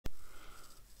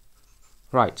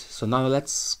Right, so now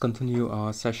let's continue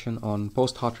our session on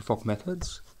post-Hartree-Fock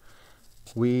methods.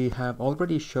 We have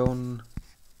already shown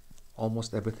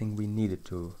almost everything we needed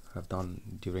to have done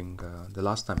during the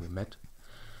last time we met.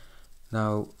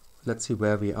 Now let's see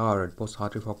where we are at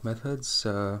post-Hartree-Fock methods.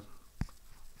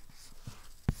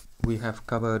 We have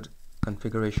covered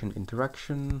configuration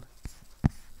interaction.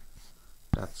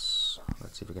 Let's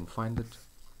see if we can find it.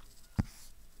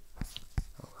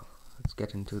 Let's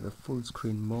get into the full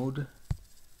screen mode.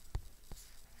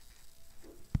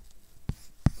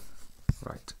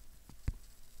 Right,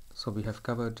 so we have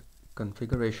covered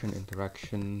configuration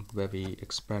interaction, where we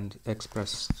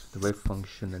expressed the wave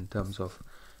function in terms of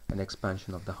an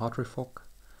expansion of the Hartree-Fock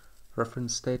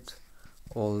reference state,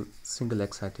 all single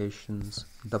excitations,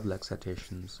 double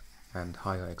excitations, and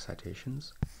higher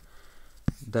excitations.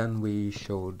 Then we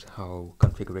showed how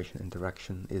configuration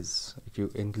interaction is, if you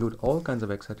include all kinds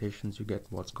of excitations, you get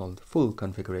what's called full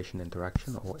configuration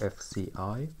interaction, or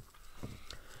FCI.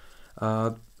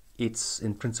 It's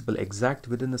in principle exact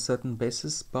within a certain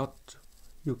basis, but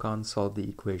you can't solve the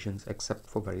equations except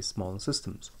for very small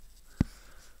systems,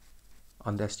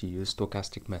 unless you use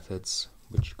stochastic methods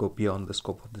which go beyond the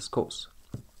scope of this course.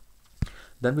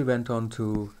 Then we went on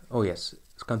to, oh yes,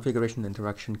 configuration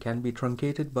interaction can be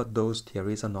truncated, but those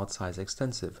theories are not size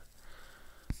extensive.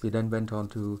 We then went on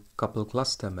to couple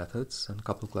cluster methods, and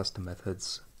couple cluster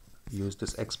methods use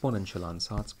this exponential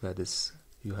ansatz, where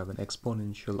you have an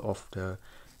exponential of the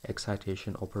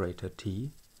excitation operator T,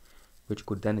 which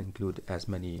could then include as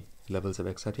many levels of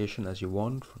excitation as you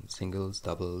want, from singles,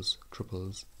 doubles,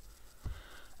 triples,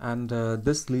 and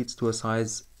this leads to a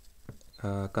size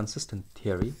consistent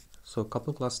theory. So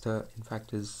couple cluster in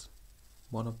fact is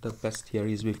one of the best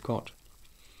theories we've got.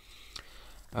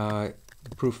 The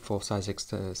proof for size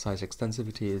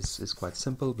extensivity is quite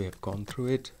simple. We have gone through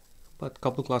it, but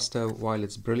couple cluster, while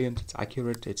it's brilliant, it's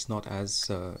accurate, it's not as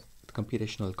the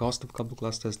computational cost of couple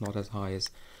cluster is not as high as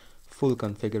full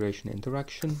configuration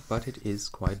interaction, but it is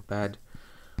quite bad,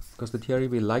 because the theory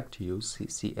we like to use,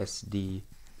 CCSD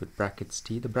with brackets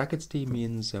T. The brackets T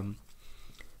means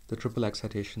the triple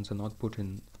excitations are not put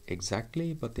in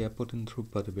exactly, but they are put in through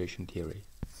perturbation theory.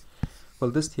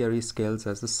 Well, this theory scales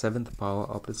as the 7th power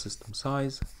of the system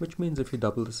size, which means if you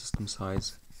double the system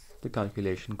size, the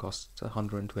calculation costs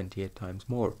 128 times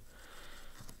more.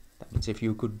 That means if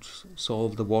you could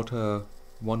solve the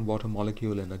one water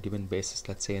molecule in a given basis,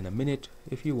 let's say in a minute,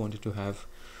 if you wanted to have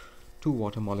 2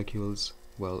 water molecules,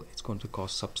 well, it's going to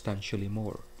cost substantially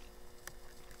more.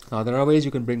 Now there are ways you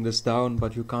can bring this down,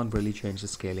 but you can't really change the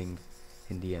scaling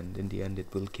in the end. In the end,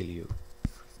 it will kill you.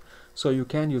 So you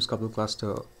can use couple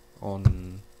cluster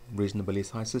on reasonably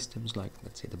sized systems, like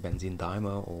let's say the benzene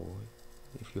dimer, or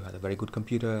if you had a very good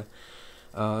computer,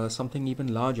 something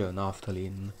even larger,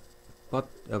 naphthalene, but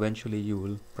eventually you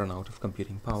will run out of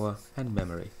computing power and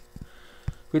memory.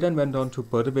 We then went on to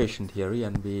perturbation theory,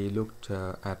 and we looked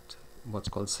at what's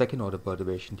called second order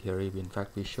perturbation theory. In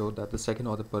fact, we showed that the second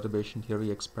order perturbation theory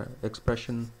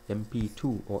expression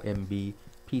MP2 or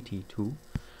MBPT2,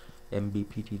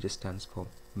 MBPT just stands for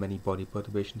many body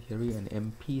perturbation theory, and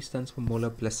MP stands for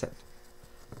Moller-Blessed,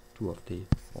 two of the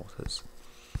authors.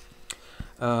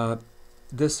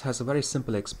 This has a very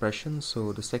simple expression.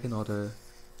 So the second order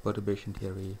perturbation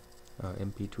theory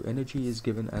MP2 energy is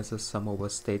given as a sum over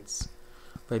states,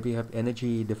 where we have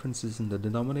energy differences in the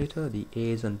denominator. The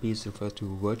A's and B's refer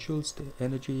to virtual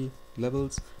energy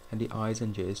levels, and the I's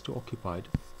and J's to occupied.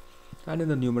 And in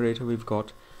the numerator we've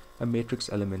got a matrix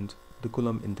element, the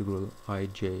Coulomb integral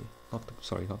Ij, not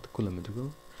the Coulomb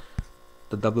integral.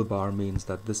 The double bar means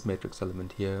that this matrix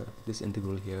element here, this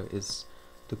integral here, is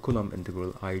the Coulomb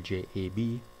integral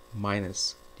IJAB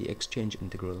minus the exchange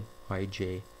integral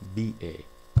IJBA.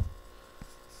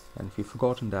 And if you've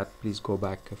forgotten that, please go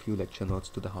back a few lecture notes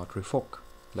to the Hartree-Fock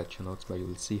lecture notes, where you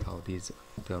will see how these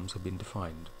terms have been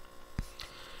defined.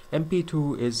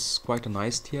 MP2 is quite a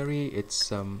nice theory.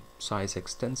 It's size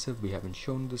extensive. We haven't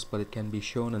shown this, but it can be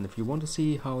shown, and if you want to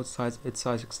see how it's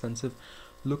size extensive,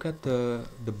 look at the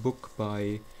book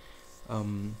by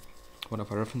one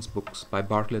of our reference books by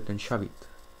Bartlett and Shavit.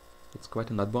 It's quite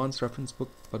an advanced reference book,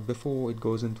 but before it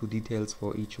goes into details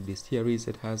for each of these theories,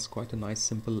 it has quite a nice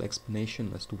simple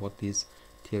explanation as to what these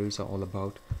theories are all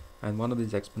about, and one of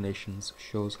these explanations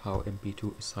shows how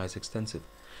MP2 is size extensive.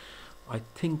 I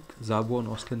think Szabo and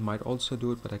Oslin might also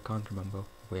do it, but I can't remember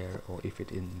where or if it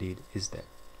indeed is there.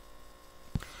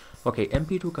 Okay,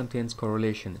 MP2 contains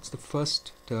correlation. It's the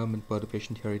first term in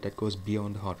perturbation theory that goes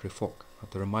beyond the Hartree-Fock. Now,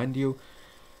 to remind you,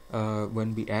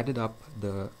 when we added up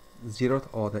the 0th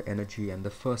order energy and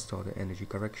the 1st order energy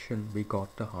correction, we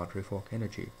got the Hartree-Fock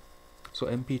energy. So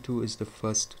MP2 is the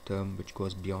first term which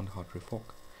goes beyond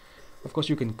Hartree-Fock. Of course,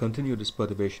 you can continue this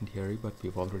perturbation theory, but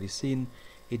we've already seen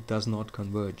it does not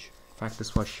converge. In fact,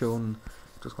 this was shown,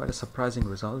 it was quite a surprising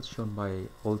result, shown by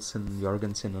Olsen,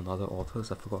 Jorgensen and other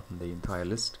authors, I've forgotten the entire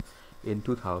list, in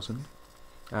 2000.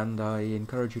 And I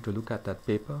encourage you to look at that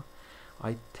paper.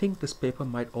 I think this paper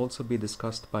might also be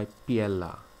discussed by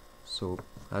Piella. So,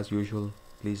 as usual,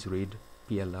 please read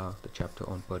Piella, the chapter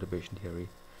on perturbation theory,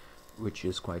 which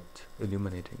is quite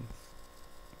illuminating.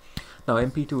 Now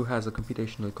MP2 has a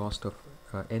computational cost of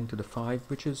n to the 5,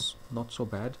 which is not so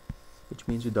bad, which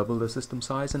means you double the system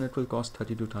size and it will cost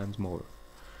 32 times more.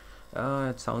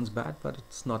 It sounds bad, but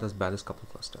it's not as bad as couple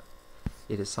cluster.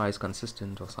 It is size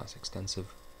consistent or size extensive,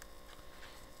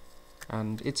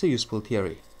 and it's a useful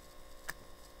theory,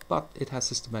 but it has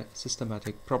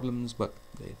systematic problems, but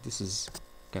this is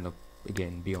kind of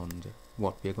again beyond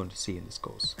what we are going to see in this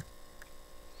course.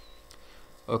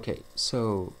 Okay,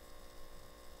 so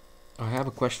I have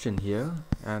a question here,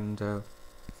 and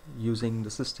using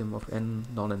the system of n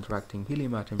non-interacting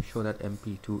helium atoms show that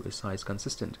MP2 is size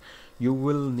consistent. You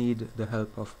will need the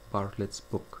help of Bartlett's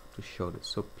book to show this,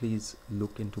 so please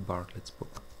look into Bartlett's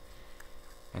book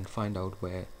and find out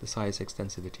where the size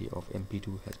extensivity of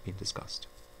MP2 has been discussed.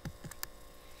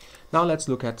 Now let's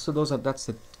look at, so that's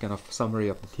the kind of summary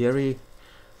of the theory.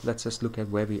 Let's just look at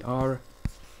where we are.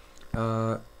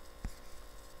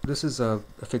 This is a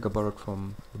figure borrowed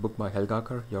from the book by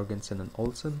Helgaker, Jorgensen and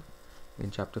Olsen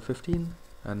in chapter 15,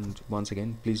 and once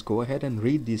again please go ahead and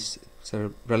read these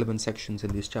relevant sections in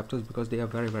these chapters because they are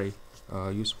very, very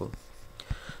useful.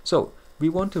 So we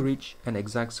want to reach an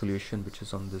exact solution which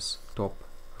is on this top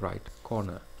right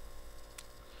corner.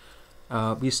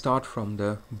 We start from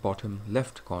the bottom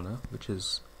left corner, which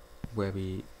is where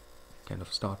we kind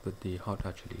of start with the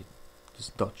actually this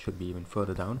dot should be even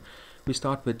further down. We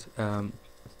start with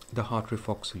the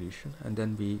Hartree-Fock solution, and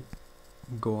then we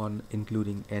go on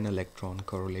including n-electron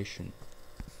correlation.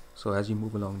 So as you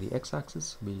move along the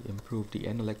x-axis, we improve the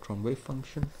n-electron wave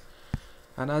function,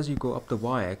 and as you go up the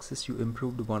y-axis, you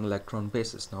improve the one-electron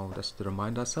basis. Now, just to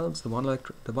remind ourselves, the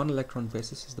one-electron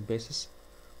basis is the basis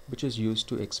which is used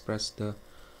to express the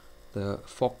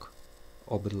Fock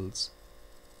orbitals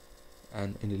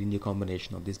and in a linear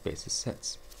combination of these basis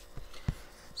sets.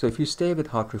 So if you stay with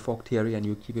Hartree-Fock theory and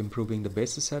you keep improving the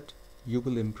basis set, you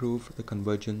will improve the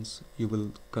convergence, you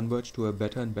will converge to a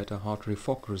better and better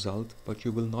Hartree-Fock result, but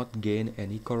you will not gain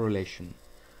any correlation.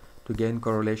 To gain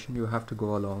correlation, you have to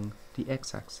go along the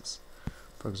x-axis.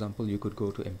 For example, you could go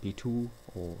to MP2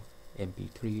 or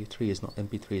MP3.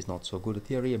 MP3 is not so good a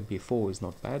theory. MP4 is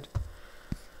not bad.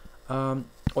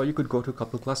 Or you could go to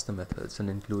couple cluster methods and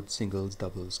include singles,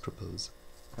 doubles, triples,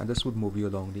 and this would move you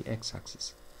along the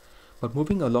x-axis. But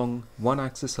moving along one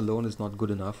axis alone is not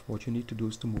good enough. What you need to do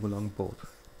is to move along both.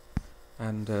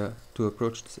 And to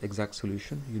approach this exact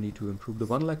solution, you need to improve the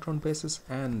one electron basis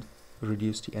and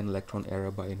reduce the n-electron error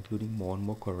by including more and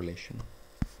more correlation.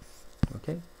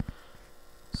 Okay,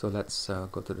 so let's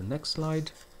go to the next slide.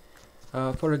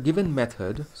 For a given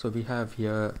method, so we have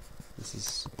here, this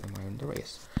is, am I in the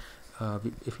race?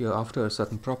 If you're after a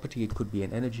certain property, it could be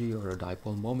an energy or a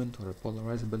dipole moment or a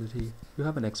polarizability. You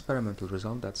have an experimental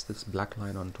result, that's this black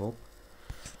line on top.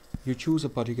 You choose a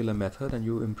particular method and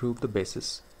you improve the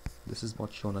basis. This is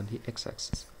what's shown on the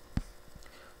x-axis.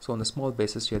 So on a small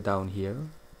basis, you're down here,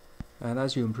 and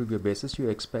as you improve your basis, you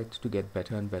expect to get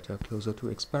better and better, closer to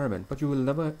experiment. But you will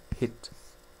never hit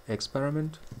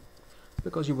experiment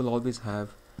because you will always have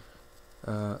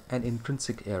an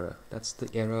intrinsic error. That's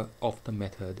the error of the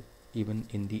method, even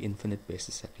in the infinite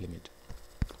basis set limit.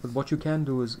 But what you can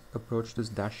do is approach this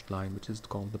dashed line, which is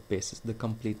called the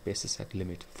complete basis set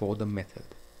limit for the method.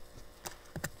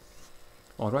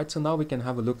 Alright, so now we can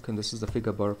have a look, and this is the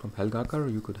figure borrowed from Helgaker.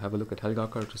 You could have a look at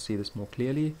Helgaker to see this more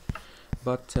clearly.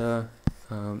 But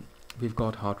we've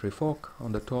got Hartree-Fock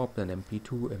on the top, then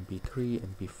MP2, MP3,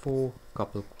 MP4,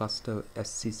 couple cluster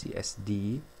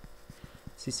CCSD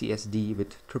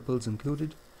with triples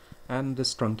included, and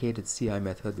this truncated CI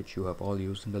method which you have all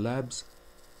used in the labs,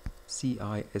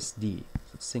 CISD,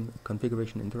 so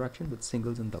configuration interaction with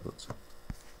singles and doubles.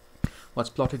 What's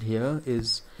plotted here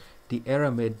is the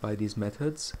error made by these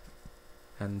methods,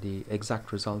 and the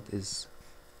exact result is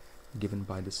given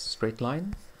by this straight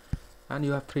line. And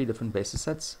you have three different basis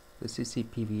sets: the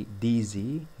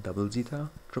CCPV-DZ, double zeta,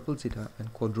 triple zeta,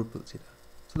 and quadruple zeta.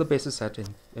 So the basis set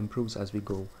improves as we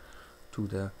go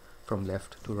to from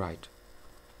left to right.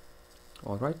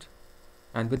 Alright,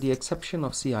 and with the exception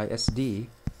of CISD,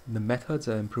 the methods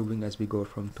are improving as we go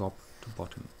from top to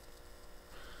bottom.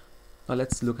 Now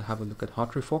let's have a look at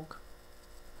Hartree-Fock.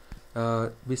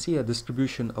 we see a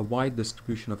distribution, a wide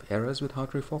distribution of errors with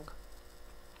Hartree-Fock.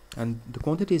 And the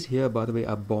quantities here, by the way,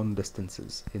 are bond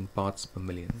distances in parts per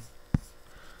million.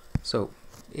 So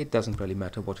it doesn't really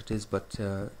matter what it is, but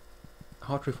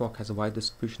Hartree-Fock has a wide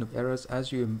distribution of errors.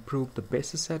 As you improve the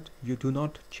basis set, you do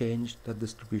not change the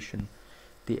distribution.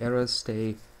 The errors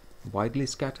stay widely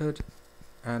scattered,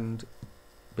 and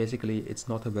basically it's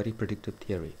not a very predictive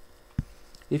theory.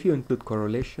 If you include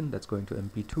correlation, that's going to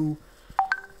MP2,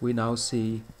 we now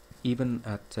see even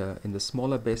at in the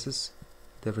smaller basis,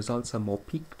 the results are more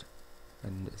peaked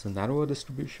and it's a narrower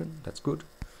distribution. That's good.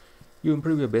 You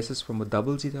improve your basis from a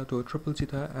double zeta to a triple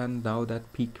zeta, and now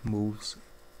that peak moves,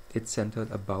 it's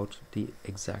centered about the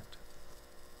exact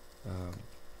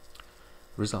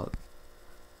result,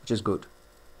 which is good.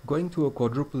 Going to a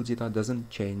quadruple zeta doesn't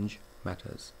change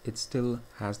matters. It still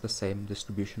has the same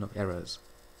distribution of errors,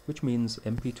 which means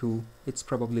MP2, it's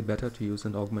probably better to use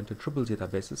an augmented triple zeta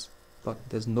basis, but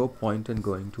there's no point in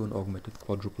going to an augmented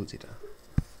quadruple zeta.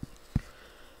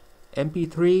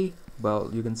 MP3,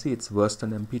 well, you can see it's worse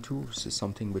than MP2. This is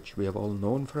something which we have all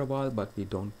known for a while, but we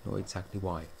don't know exactly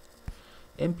why.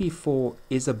 MP4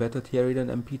 is a better theory than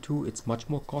MP2. It's much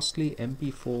more costly.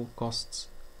 MP4 costs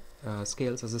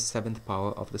scales as a 7th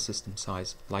power of the system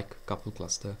size, like couple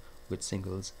cluster with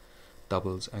singles,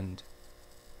 doubles, and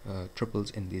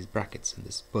triples in these brackets in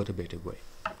this perturbative way.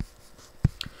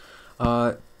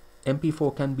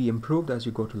 MP4 can be improved as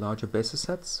you go to larger basis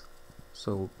sets.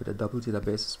 So with a double zeta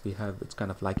basis, we have, it's kind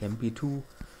of like MP2.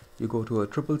 You go to a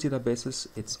triple zeta basis,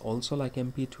 it's also like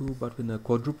MP2, but with a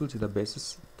quadruple zeta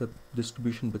basis, the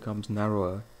distribution becomes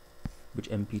narrower, which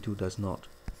MP2 does not.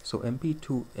 So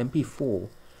MP4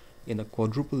 in a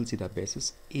quadruple zeta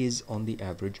basis is on the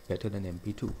average better than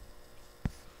MP2.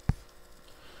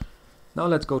 Now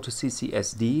let's go to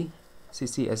CCSD.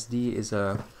 CCSD is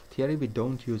a theory we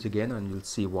don't use again, and you'll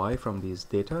see why from these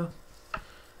data.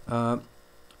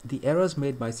 The errors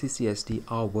made by CCSD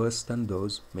are worse than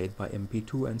those made by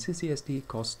MP2, and CCSD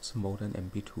costs more than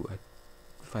MP2.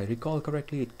 If I recall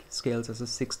correctly, it scales as a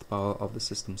 6th power of the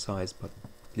system size, but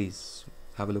please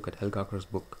have a look at Helgaker's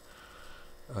book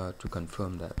to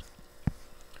confirm that.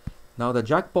 Now the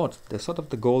jackpot, the sort of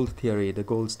the gold theory, the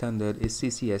gold standard is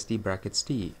CCSD brackets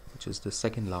T, which is the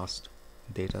second last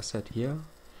data set here.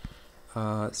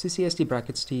 CCSD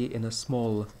brackets T in a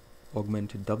small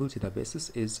augmented double zeta basis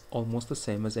is almost the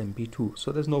same as MP2, so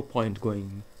there's no point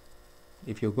going,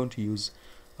 if you're going to use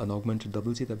an augmented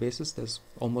double zeta basis, there's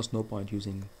almost no point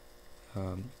using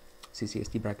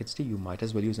CCSD brackets T. You might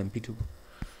as well use MP2.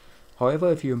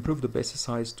 However, if you improve the basis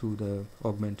size to the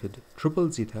augmented triple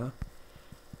zeta,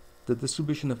 the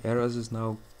distribution of errors is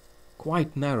now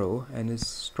quite narrow and is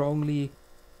strongly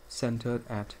centered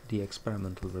at the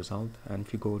experimental result, and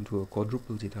if you go into a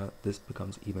quadruple zeta, this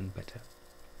becomes even better.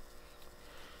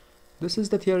 This is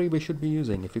the theory we should be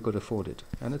using if we could afford it,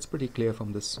 and it's pretty clear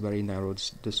from this very narrow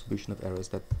distribution of errors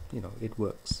that, you know, it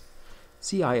works.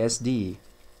 CISD,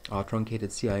 our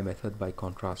truncated CI method by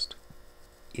contrast,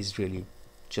 is really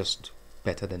just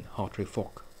better than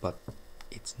Hartree-Fock, but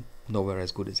it's nowhere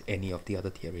as good as any of the other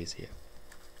theories here.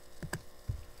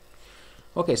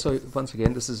 Okay, so once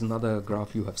again, this is another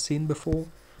graph you have seen before.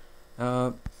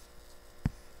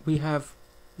 We have,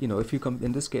 you know, if you come,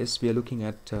 in this case, we are looking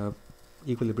at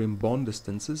equilibrium bond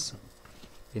distances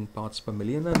in parts per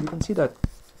million, and you can see that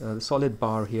the solid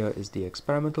bar here is the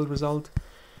experimental result.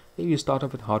 If you start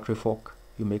off with Hartree-Fock,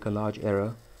 you make a large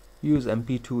error. Use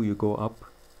MP2, you go up,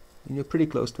 and you're pretty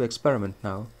close to experiment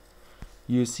now.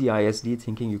 Use CISD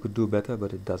thinking you could do better,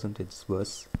 but it doesn't, it's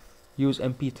worse. Use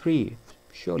MP3,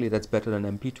 surely that's better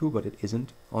than MP2, but it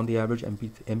isn't. On the average,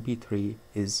 MP3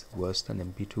 is worse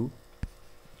than MP2.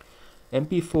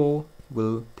 MP4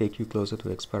 will take you closer to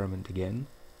experiment again,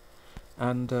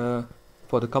 and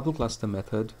for the couple cluster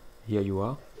method, here you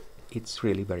are, it's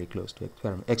really very close to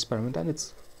experiment, and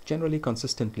it's generally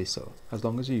consistently so, as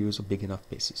long as you use a big enough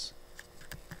basis.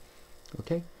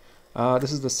 Okay,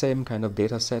 this is the same kind of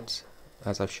data set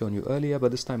as I've shown you earlier,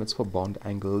 but this time it's for bond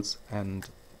angles, and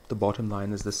the bottom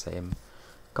line is the same.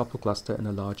 Couple cluster in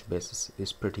a large basis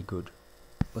is pretty good,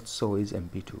 but so is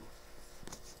MP2.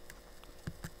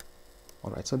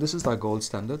 Alright, so this is our gold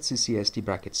standard, CCSD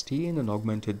brackets T in an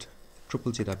augmented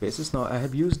triple zeta basis. Now I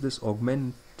have used this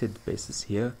augmented basis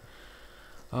here.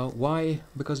 Why?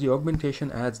 Because the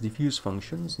augmentation adds diffuse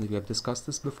functions, and we have discussed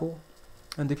this before,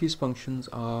 and diffuse functions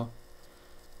are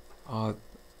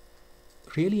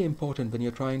really important when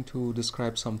you're trying to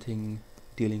describe something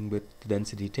dealing with the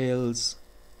density tails,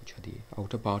 which are the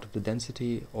outer part of the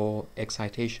density, or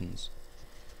excitations.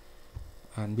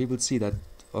 And we will see that,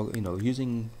 you know,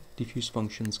 using diffuse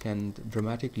functions can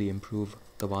dramatically improve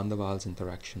the van der Waals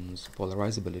interactions,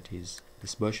 polarizabilities,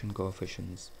 dispersion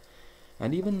coefficients,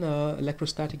 and even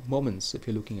electrostatic moments if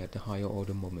you're looking at the higher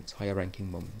order moments, higher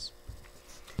ranking moments.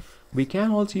 We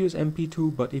can also use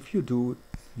MP2, but if you do,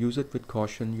 use it with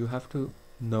caution. You have to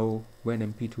know when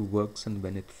MP2 works and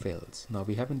when it fails. Now,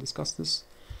 we haven't discussed this,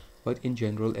 but in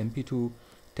general, MP2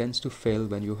 tends to fail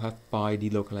when you have pi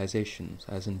delocalizations,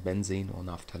 as in benzene or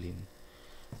naphthalene.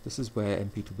 This is where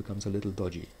MP2 becomes a little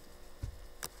dodgy.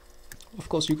 Of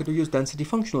course, you could use density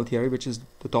functional theory, which is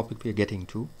the topic we are getting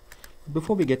to. But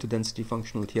before we get to density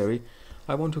functional theory,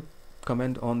 I want to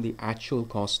comment on the actual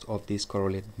cost of these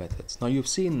correlated methods. Now,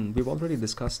 we've already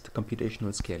discussed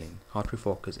computational scaling.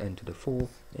 Hartree-Fock is n to the 4,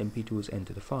 MP2 is n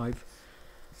to the 5,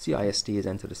 CISD is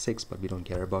n to the 6, but we don't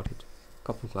care about it.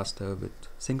 Couple cluster with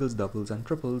singles, doubles, and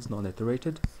triples,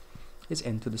 non-iterated, is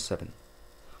n to the 7.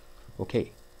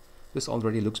 Okay, this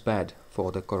already looks bad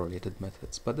for the correlated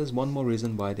methods, but there's one more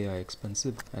reason why they are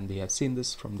expensive, and we have seen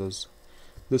this from those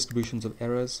distributions of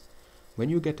errors. When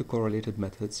you get to correlated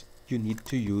methods, you need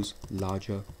to use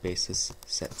larger basis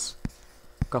sets.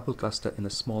 Couple cluster in a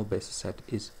small basis set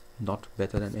is not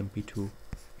better than MP2.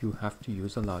 You have to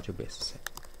use a larger basis set.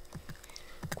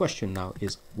 Question now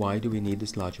is, why do we need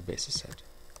this larger basis set?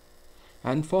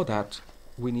 And for that,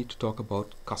 we need to talk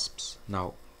about cusps.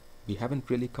 Now, we haven't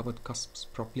really covered cusps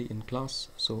properly in class,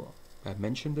 so I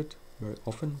mentioned it very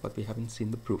often, but we haven't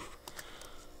seen the proof.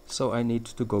 So I need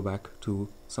to go back to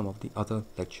some of the other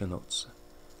lecture notes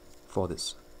for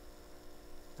this.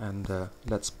 And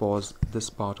let's pause this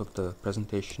part of the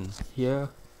presentation here.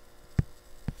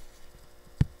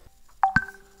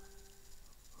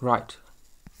 Right.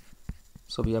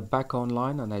 So we are back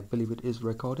online, and I believe it is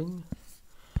recording.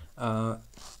 I'm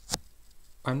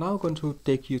now going to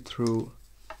take you through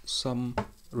some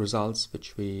results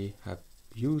which we have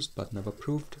used but never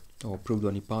proved, or proved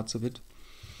only parts of it.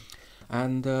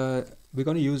 And we're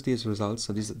going to use these results.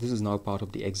 So this is now part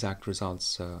of the exact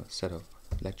results set of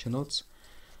lecture notes.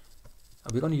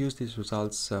 We're going to use these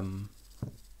results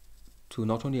to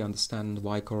not only understand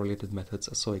why correlated methods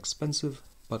are so expensive,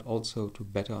 but also to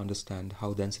better understand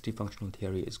how density functional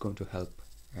theory is going to help,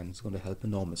 and it's going to help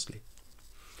enormously.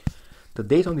 The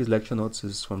date on these lecture notes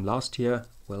is from last year.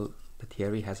 Well, the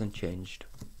theory hasn't changed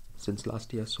since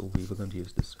last year, so we were going to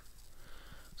use this.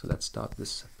 So let's start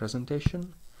this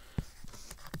presentation.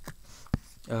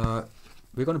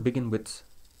 We're going to begin with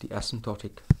the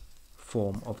asymptotic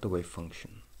form of the wave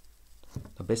function.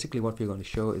 Now, basically what we're going to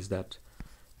show is that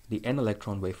the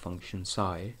n-electron wave function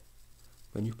psi,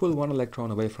 when you pull one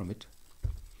electron away from it,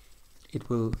 it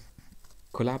will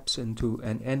collapse into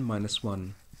an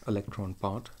n-1 electron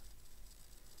part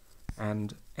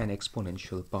and an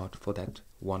exponential part for that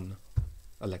one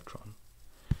electron.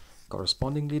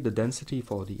 Correspondingly, the density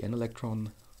for the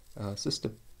n-electron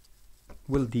system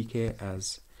will decay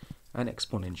as an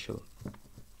exponential.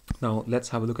 Now let's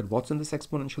have a look at what's in this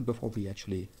exponential before we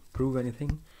actually prove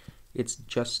anything. It's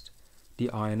just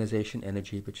the ionization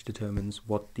energy which determines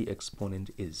what the exponent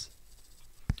is.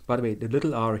 By the way, the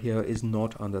little r here is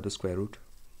not under the square root.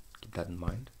 Keep that in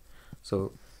mind.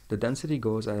 So the density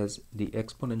goes as the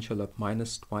exponential of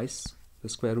minus twice the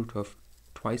square root of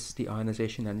twice the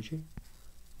ionization energy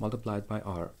multiplied by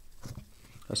r.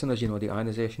 As soon as you know the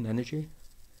ionization energy,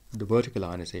 the vertical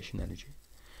ionization energy,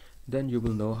 then you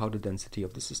will know how the density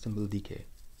of the system will decay,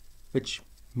 which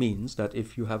means that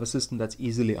if you have a system that's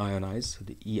easily ionized, so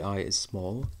the EI is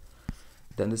small,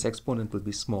 then this exponent will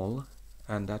be small,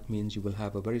 and that means you will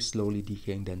have a very slowly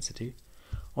decaying density.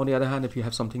 On the other hand, if you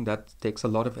have something that takes a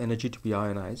lot of energy to be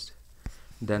ionized,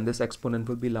 then this exponent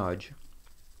will be large,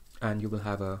 and you will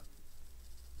have a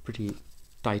pretty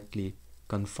tightly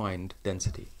confined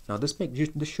density. Now this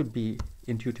should be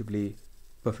intuitively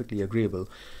perfectly agreeable.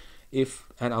 If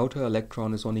an outer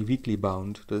electron is only weakly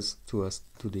bound to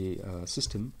the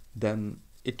system, then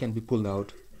it can be pulled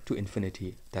out to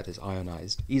infinity, that is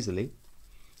ionized, easily.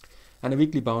 And a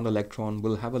weakly bound electron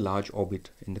will have a large orbit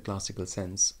in the classical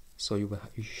sense, so you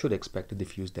should expect a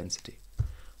diffuse density.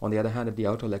 On the other hand, if the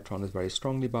outer electron is very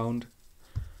strongly bound,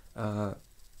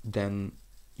 then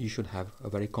you should have a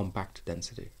very compact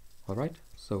density. Alright,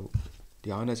 so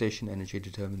the ionization energy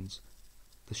determines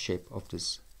the shape of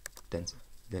this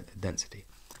density.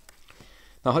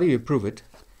 Now, how do you prove it?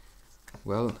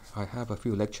 Well, I have a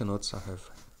few lecture notes I have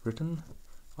written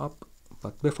up,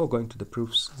 but before going to the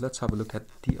proofs, let's have a look at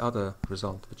the other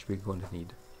result which we're going to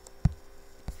need.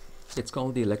 It's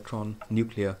called the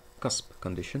electron-nuclear cusp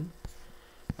condition,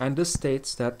 and this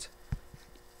states that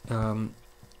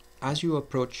as you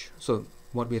approach, so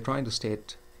what we are trying to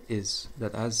state is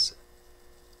that as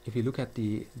if you look at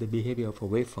the behavior of a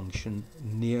wave function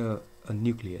near a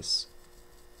nucleus.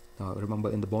 Now remember,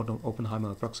 in the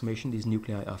Oppenheimer approximation, these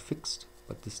nuclei are fixed,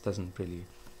 but this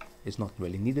is not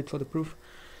really needed for the proof.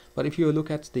 But if you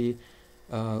look at the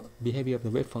behavior of the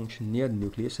wave function near the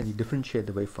nucleus and you differentiate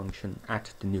the wave function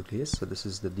at the nucleus, so this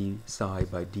is the d psi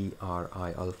by d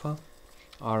Ri alpha.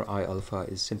 Ri alpha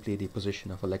is simply the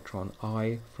position of electron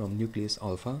I from nucleus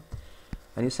alpha,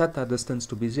 and you set that distance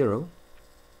to be 0,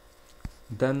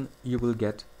 then you will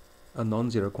get a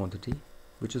non-zero quantity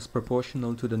which is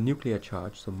proportional to the nuclear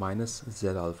charge, so minus z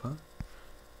alpha,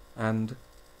 and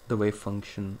the wave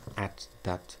function at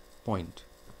that point.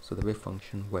 So the wave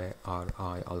function where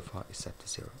Ri alpha is set to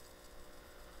 0.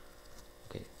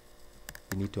 Okay,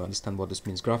 we need to understand what this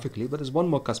means graphically, but there's one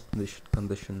more cusp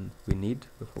condition we need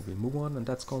before we move on, and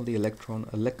that's called the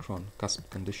electron-electron cusp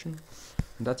condition,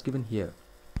 and that's given here.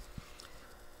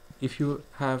 If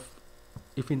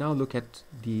we now look at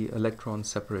the electron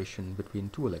separation between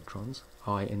two electrons,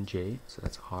 I and j, so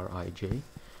that's Rij,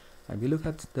 and we look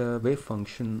at the wave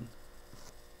function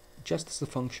just as a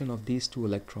function of these two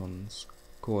electrons'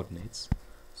 coordinates,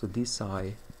 so d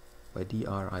psi by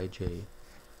drij,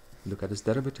 look at its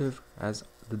derivative as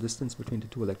the distance between the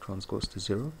two electrons goes to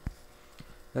 0,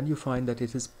 then you find that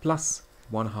it is plus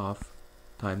 1/2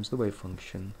 times the wave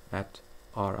function at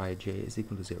Rij is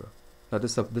equal to 0. Now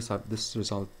this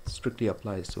result strictly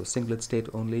applies to a singlet state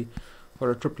only. For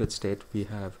a triplet state we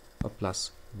have a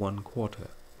plus 1/4,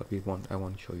 but I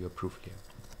want to show you a proof here.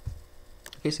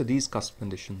 Okay, so these cusp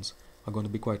conditions are going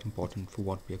to be quite important for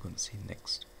what we are going to see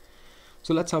next.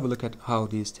 So let's have a look at how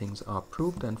these things are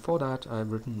proved, and for that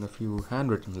I've written a few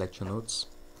handwritten lecture notes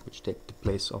which take the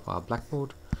place of our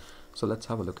blackboard. So let's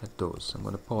have a look at those. I'm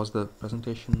going to pause the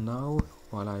presentation now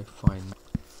while I find.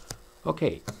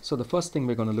 Okay, so the first thing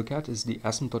we're going to look at is the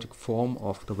asymptotic form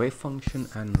of the wave function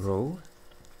and rho.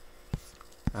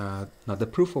 Now the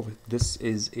proof of this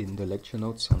is in the lecture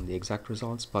notes on the exact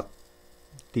results, but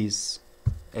these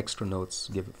extra notes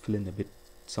fill in a bit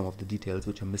some of the details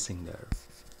which are missing there,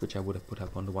 which I would have put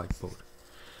up on the whiteboard.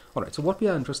 Alright, so what we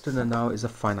are interested in now is a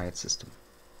finite system.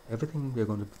 Everything we're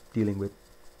going to be dealing with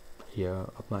here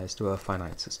applies to a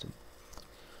finite system.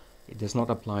 It does not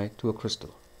apply to a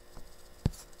crystal,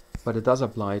 but it does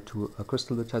apply to a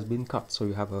crystal which has been cut, so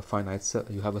you have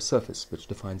a surface which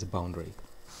defines a boundary.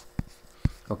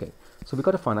 Okay, so we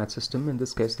got a finite system. In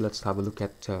this case, let's have a look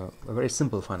at a very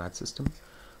simple finite system.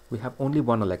 We have only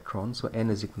one electron, so n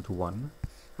is equal to 1,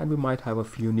 and we might have a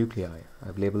few nuclei.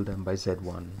 I've labeled them by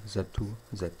Z1, Z2,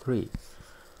 Z3.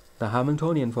 The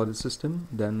Hamiltonian for the system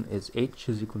then is H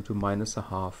is equal to minus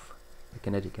 1/2 the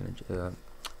kinetic energy,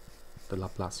 the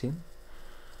Laplacian.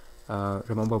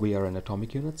 Remember, we are in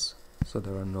atomic units, so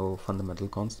there are no fundamental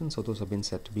constants, so those have been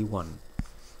set to be 1.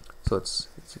 So it's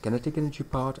a kinetic energy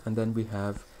part, and then we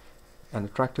have an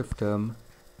attractive term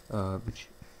which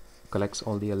collects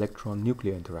all the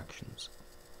electron-nuclear interactions.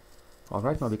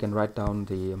 Alright, now we can write down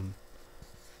the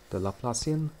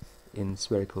Laplacian in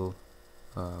spherical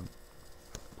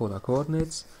polar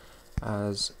coordinates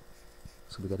as,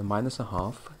 so we get a minus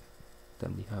 1/2,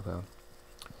 then we have a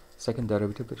second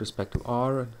derivative with respect to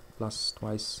r, plus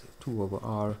twice 2 over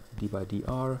r d by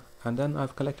dr, and then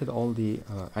I've collected all the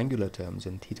angular terms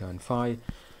in theta and phi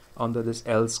under this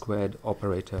L squared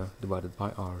operator divided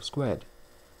by r squared.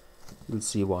 You'll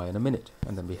see why in a minute.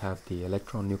 And then we have the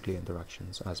electron-nuclear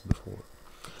interactions as before.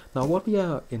 Now what we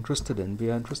are interested in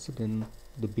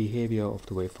the behavior of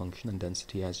the wave function and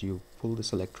density as you pull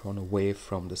this electron away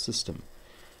from the system.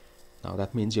 Now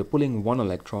that means you're pulling one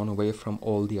electron away from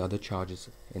all the other charges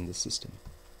in the system.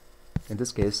 In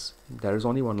this case, there is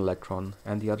only one electron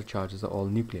and the other charges are all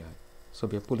nuclei. So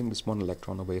we are pulling this one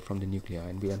electron away from the nuclei,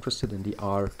 and we are interested in the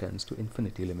r tends to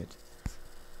infinity limit.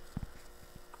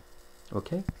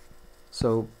 Okay,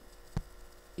 so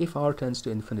if r tends to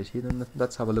infinity, then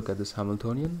let's have a look at this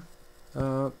Hamiltonian.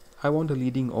 I want a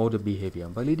leading order behavior.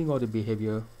 By leading order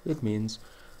behavior, it means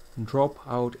drop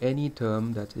out any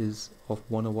term that is of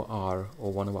 1 over r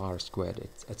or 1 over r squared,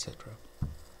 etc.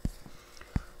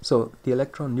 So the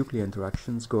electron-nuclear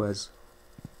interactions go as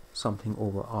something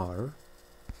over r,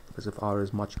 because if r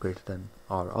is much greater than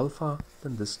r alpha,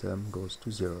 then this term goes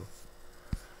to 0.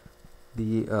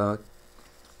 The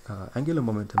angular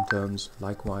momentum terms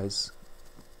likewise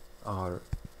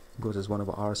goes as 1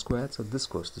 over r squared, so this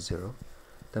goes to 0.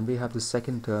 Then we have the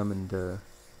second term in the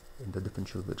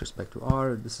differential with respect to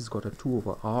r. This has got a 2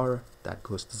 over r, that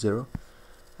goes to 0,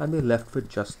 and we're left with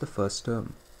just the first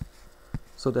term.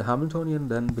 So the Hamiltonian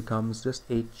then becomes just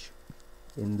h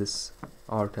in this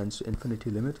r tends to infinity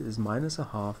limit is minus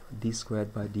 1/2 d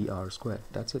squared by dr squared.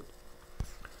 That's it.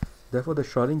 Therefore, the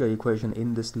Schrödinger equation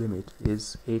in this limit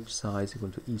is h psi is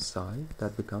equal to E psi.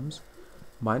 That becomes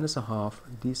minus a half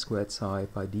d squared psi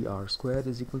by dr squared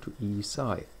is equal to E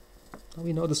psi. Now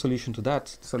we know the solution to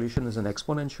that. The solution is an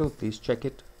exponential. Please check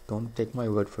it. Don't take my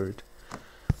word for it.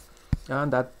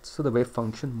 And that, so the wave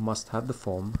function must have the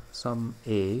form some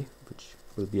a, which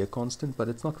will be a constant, but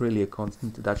it's not really a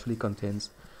constant. It actually contains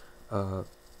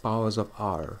powers of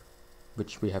r,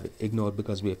 which we have ignored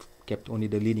because we have kept only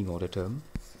the leading order term.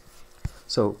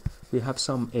 So we have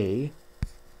some a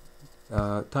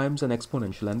times an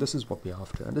exponential, and this is what we're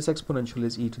after. And this exponential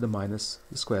is e to the minus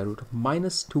the square root of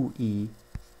minus 2e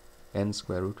n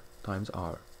square root times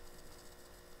r.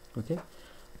 Okay.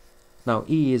 Now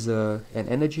E is an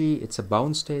energy, it's a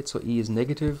bound state, so E is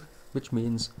negative, which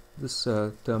means this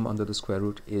term under the square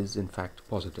root is in fact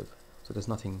positive. So there's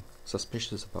nothing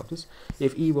suspicious about this.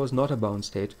 If E was not a bound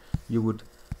state, you would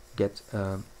get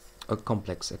a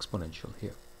complex exponential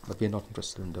here, but we're not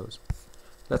interested in those.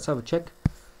 Let's have a check.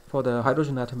 For the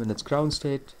hydrogen atom in its ground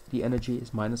state, the energy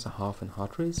is minus a half in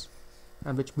Hartrees,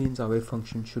 and which means our wave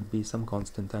function should be some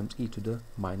constant times e to the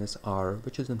minus r,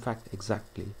 which is in fact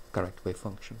exactly correct wave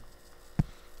function.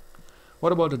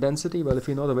 What about the density? Well, if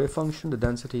you know the wave function, the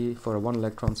density for a one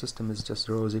electron system is just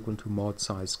rho is equal to mod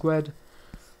psi squared,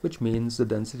 which means the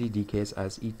density decays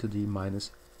as e to the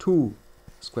minus 2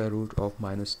 square root of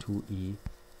minus 2e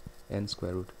n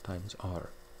square root times r.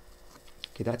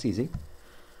 Okay, that's easy.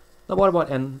 Now what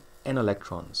about n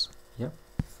electrons? Yeah.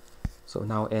 So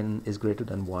now n is greater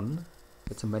than 1.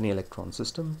 It's a many electron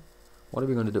system. What are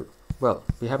we going to do? Well,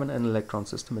 we have an n electron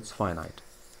system, it's finite.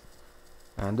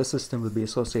 And this system will be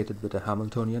associated with a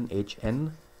Hamiltonian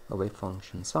Hn, a wave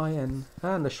function psi n,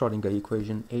 and the Schrödinger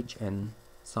equation Hn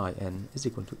psi n is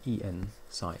equal to En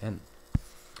psi n.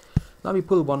 Now we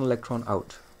pull one electron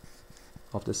out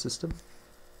of this system.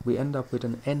 We end up with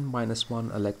an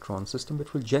n-1 electron system,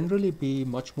 which will generally be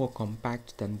much more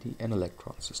compact than the n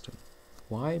electron system.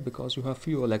 Why? Because you have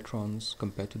fewer electrons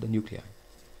compared to the nuclei.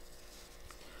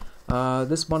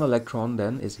 This one electron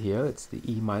then is here, it's the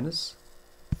E minus,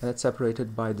 and it's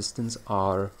separated by distance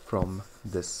r from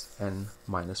this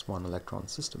n-1 electron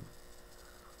system.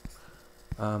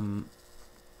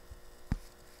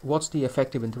 What's the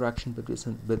effective interaction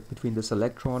between this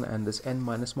electron and this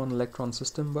n-1 electron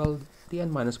system? Well, the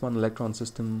n-1 electron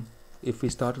system, if we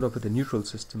started off with a neutral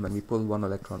system and we pull one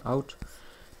electron out,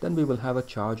 then we will have a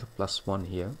charge of +1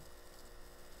 here,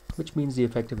 which means the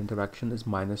effective interaction is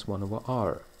 -1 over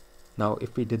r. Now,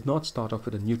 if we did not start off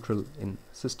with a neutral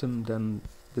system, then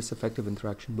this effective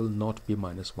interaction will not be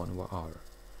 -1 over r.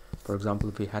 For example,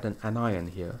 if we had an anion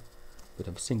here with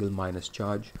a single minus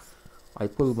charge, I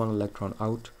pull one electron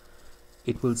out,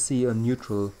 it will see a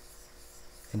neutral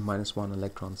n-1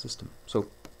 electron system. So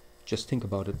just think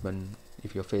about it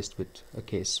if you're faced with a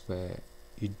case where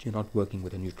you're not working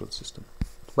with a neutral system.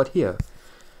 But here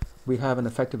we have an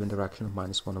effective interaction of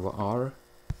 -1 over r.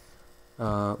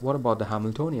 What about the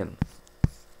Hamiltonian?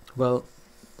 Well,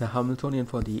 the Hamiltonian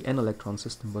for the n electron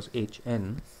system was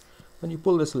Hn. When you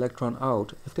pull this electron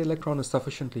out, if the electron is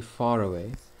sufficiently far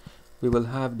away, we will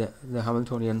have the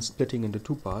Hamiltonian splitting into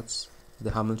two parts.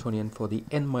 The Hamiltonian for the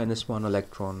n-1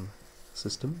 electron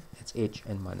system, it's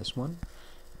Hn-1,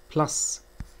 plus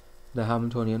the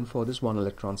Hamiltonian for this one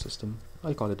electron system,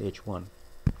 I'll call it H1.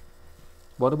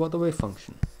 What about the wave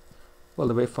function? Well,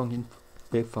 the wave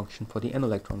function for the n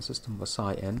electron system was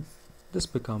psi n. This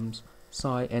becomes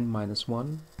psi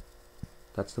n-1,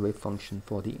 that's the wave function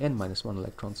for the n-1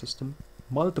 electron system,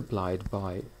 multiplied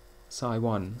by psi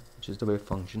 1, which is the wave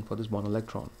function for this one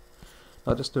electron.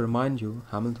 Now just to remind you,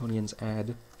 Hamiltonians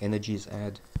add, energies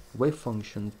add, wave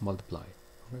functions multiply.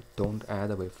 Right? Don't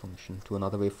add a wave function to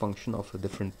another wave function of a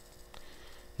different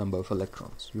number of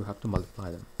electrons. You have to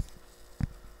multiply them.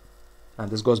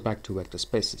 And this goes back to vector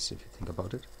spaces if you think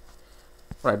about it.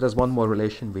 Right, there's one more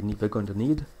relation we're going to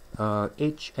need.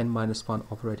 Hn-1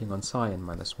 operating on psi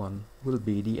n-1 will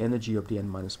be the energy of the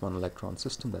n-1 electron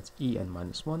system, that's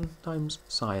En-1 times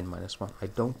psi n-1. I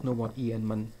don't know what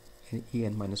En-1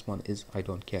 is, I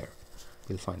don't care.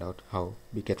 We'll find out how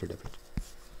we get rid of it.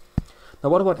 Now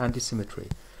what about antisymmetry?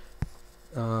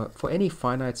 For any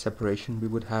finite separation, we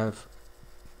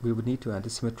would need to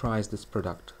antisymmetrize this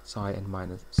product, psi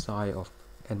of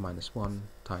n-1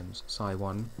 times psi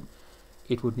 1.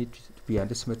 It would need to be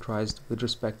antisymmetrized with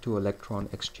respect to electron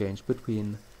exchange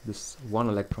between this one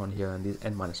electron here and these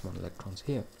n-1 electrons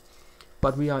here.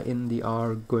 But we are in the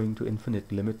r going to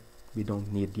infinite limit. We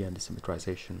don't need the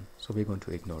antisymmetrization, so we're going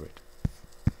to ignore it.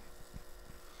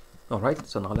 Alright,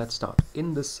 so now let's start.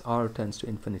 In this r tends to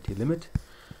infinity limit,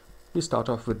 we start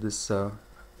off with this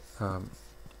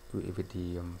with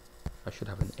the I should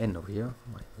have an n over here,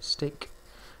 my mistake.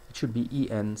 It should be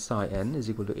En psi n is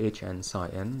equal to Hn psi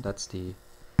n. That's the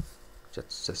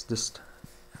just this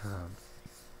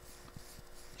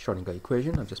Schrodinger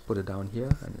equation. I've just put it down here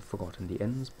and I've forgotten the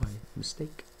n's by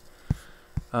mistake.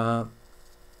 Now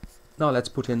let's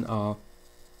put in our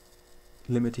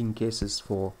limiting cases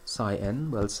for psi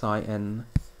n. Well, psi n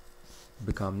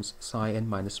becomes psi n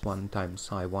minus 1 times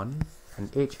psi 1,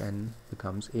 and Hn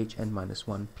becomes Hn minus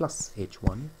 1 plus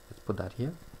H1. Let's put that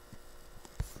here.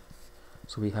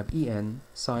 So we have En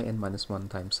psi n minus 1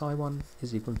 times psi 1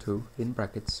 is equal to, in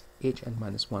brackets, Hn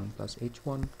minus 1 plus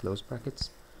H1, close brackets,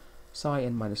 psi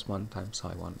n minus 1 times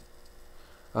psi 1.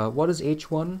 What is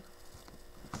H1?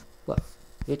 Well,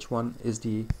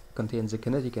 H1 contains the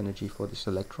kinetic energy for this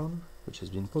electron, which has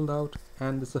been pulled out,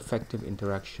 and this effective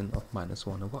interaction of minus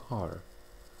 1 over r.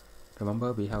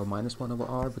 Remember, we have minus 1 over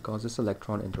r because this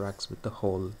electron interacts with the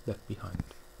hole left behind.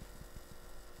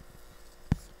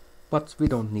 But we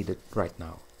don't need it right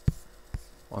now.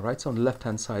 Alright, so on the left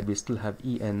hand side we still have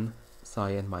En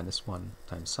psi n minus 1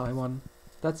 times psi 1.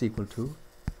 That's equal to,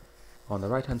 on the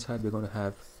right hand side we're going to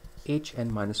have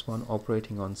Hn minus 1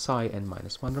 operating on psi n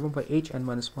minus 1. Remember, Hn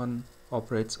minus 1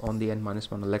 operates on the n minus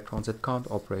 1 electrons. It can't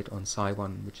operate on psi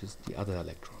 1, which is the other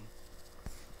electron.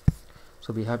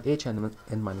 So we have Hn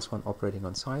minus 1 operating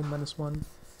on psi n minus 1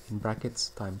 in brackets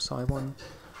times psi 1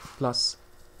 plus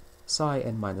psi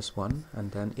n minus 1, and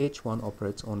then H1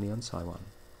 operates only on psi 1.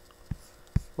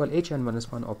 Well, Hn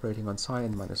minus 1 operating on psi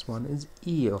n minus 1 is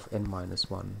E of n minus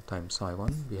 1 times psi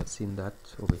 1. We have seen that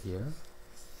over here.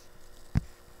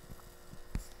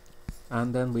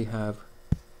 And then we have,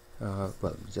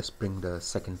 well, just bring the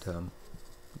second term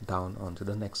down onto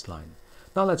the next line.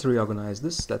 Now let's reorganize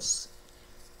this. Let's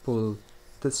pull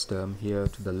this term here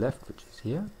to the left, which is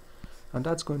here, and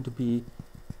that's going to be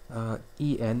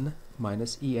En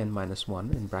minus En minus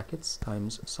 1 in brackets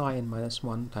times psi n minus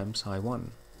 1 times psi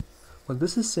 1. Well,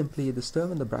 this is simply, this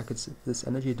term in the brackets, this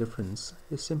energy difference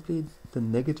is simply the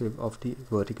negative of the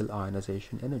vertical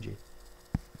ionization energy.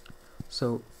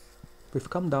 So we've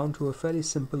come down to a fairly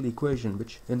simple equation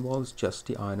which involves just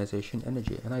the ionization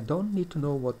energy, and I don't need to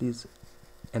know what these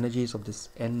energies of this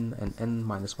n and n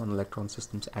minus 1 electron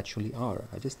systems actually are.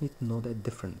 I just need to know their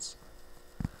difference.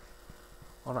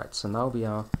 Alright, so now we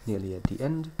are nearly at the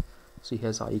end. So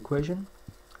here's our equation.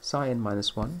 Psi n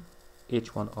minus 1,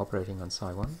 H1 operating on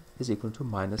psi 1 is equal to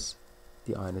minus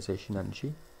the ionization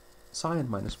energy, psi n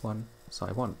minus 1,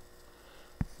 psi 1.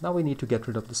 Now we need to get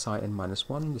rid of the psi n minus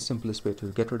 1. The simplest way to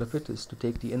get rid of it is to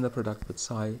take the inner product with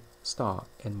psi star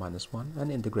n minus 1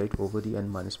 and integrate over the n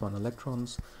minus 1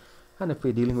 electrons. And if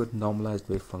we're dealing with normalized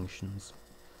wave functions,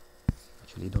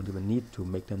 actually you don't even need to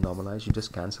make them normalized, you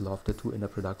just cancel off the two inner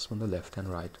products from the left and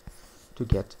right to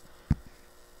get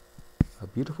a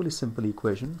beautifully simple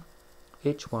equation.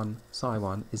 H1 psi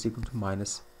 1 is equal to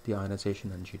minus the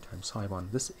ionization energy times psi 1.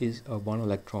 This is a one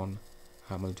electron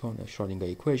Hamiltonian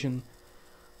Schrodinger equation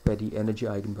where the energy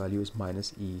eigenvalue is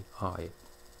minus EI.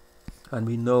 And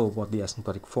we know what the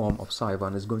asymptotic form of psi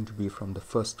 1 is going to be from the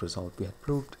first result we had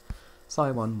proved.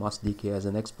 Psi 1 must decay as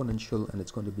an exponential, and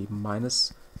it's going to be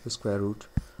minus the square root.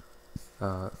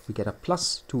 We get a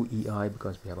plus 2EI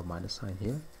because we have a minus sign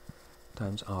here,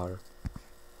 times R.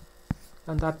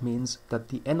 And that means that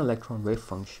the n electron wave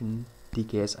function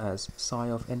decays as psi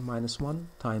of n minus 1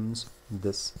 times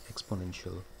this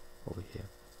exponential over here.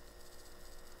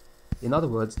 In other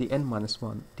words, the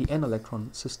n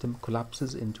electron system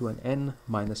collapses into an n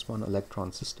minus 1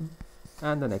 electron system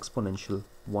and an exponential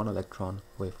 1 electron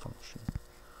wave function.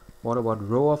 What about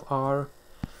rho of r?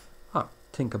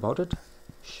 Think about it.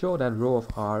 Show that rho of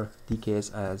r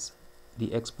decays as the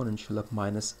exponential of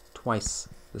minus twice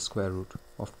the square root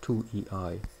of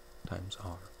 2EI times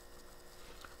r.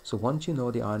 So once you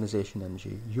know the ionization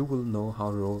energy, you will know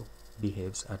how rho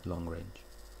behaves at long range.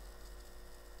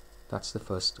 That's the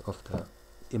first of the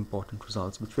important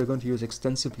results, which we're going to use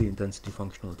extensively in density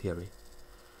functional theory.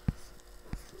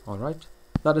 Alright,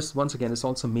 now this, once again, this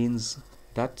also means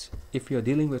that if you're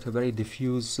dealing with a very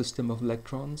diffuse system of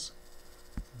electrons,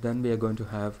 then we are going to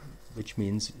have, which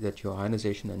means that your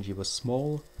ionization energy was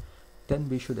small, then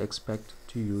we should expect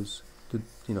to use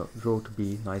rho to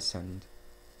be nice and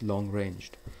long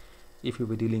ranged. If you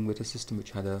were dealing with a system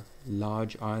which had a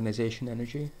large ionization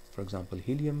energy, for example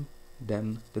helium,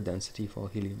 then the density for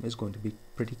helium is going to be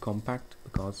pretty compact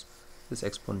because this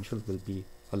exponential will be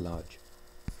a large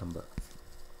number.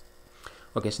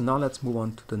 Okay, so now let's move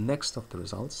on to the next of the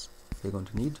results we're going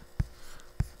to need.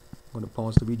 I'm going to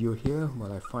pause the video here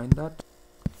while I find that.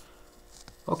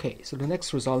 Okay, so the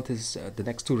next result is, the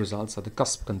next two results are the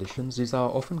cusp conditions. These are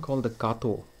often called the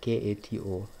Kato,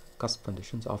 K-A-T-O, cusp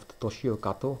conditions after Toshio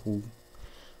Kato, who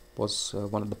was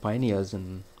one of the pioneers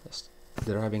in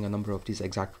deriving a number of these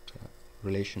exact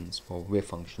relations for wave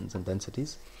functions and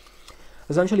densities.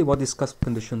 Essentially what these cusp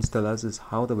conditions tell us is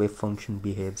how the wave function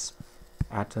behaves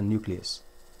at a nucleus.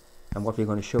 And what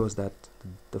we're going to show is that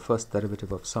the first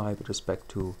derivative of psi with respect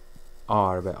to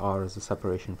r, where r is the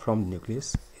separation from the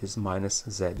nucleus, is minus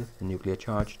z, the nuclear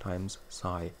charge, times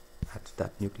psi at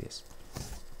that nucleus.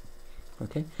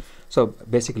 Okay, so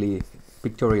basically,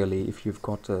 pictorially, if you've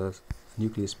got a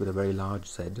nucleus with a very large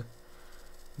z,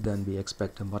 then we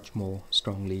expect a much more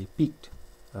strongly peaked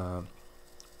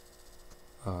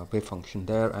wave function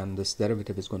there, and this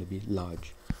derivative is going to be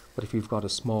large. But if you've got a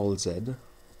small z,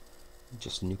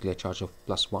 just a nuclear charge of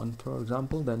 +1, for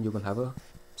example, then you will have a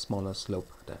smaller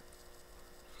slope there.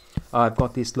 I've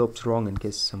got these slopes wrong in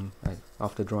case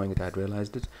after drawing it I had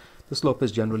realized it. The slope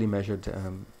is generally measured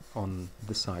on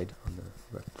this side, on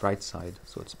the right side,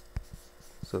 so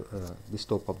the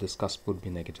slope of this cusp would be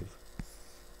negative,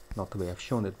 not the way I've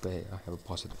shown it, where I have a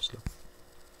positive slope.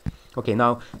 Okay,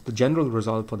 now the general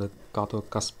result for the Kato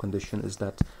cusp condition is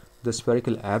that the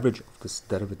spherical average of this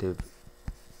derivative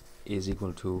is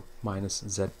equal to minus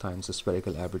z times the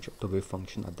spherical average of the wave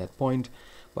function at that point,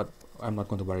 but I'm not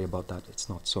going to worry about that. It's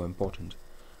not so important,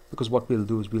 because what we'll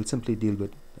do is we'll simply deal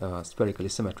with spherically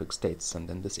symmetric states and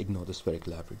then just ignore the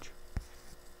spherical average.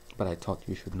 But I thought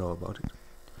you should know about it.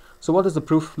 So what does the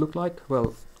proof look like?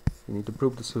 Well, you need to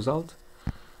prove this result.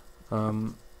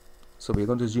 So we're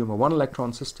going to assume a one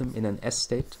electron system in an S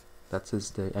state, that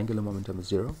is, the angular momentum is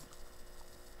 0.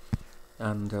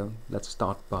 And let's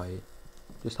start by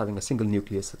just having a single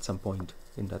nucleus at some point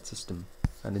in that system,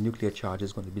 and the nuclear charge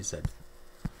is going to be Z.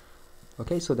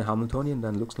 Okay, so the Hamiltonian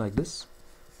then looks like this.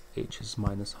 H is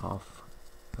minus half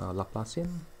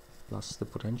Laplacian plus the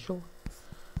potential,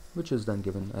 which is then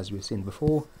given, as we've seen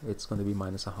before, it's going to be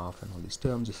minus a half and all these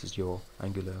terms. This is your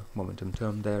angular momentum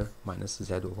term there, minus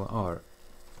Z over R.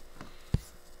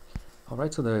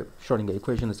 Alright, so the Schrodinger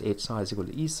equation is H psi is equal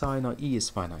to E psi. Now E is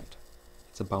finite.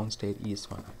 It's a bound state, E is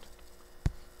finite.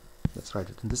 Let's write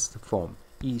it in this form.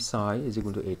 E psi is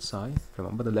equal to H psi.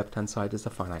 Remember, the left hand side is a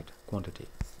finite quantity.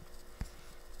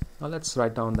 Now let's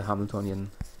write down the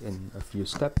Hamiltonian in a few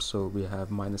steps. So we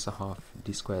have minus a half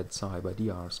d squared psi by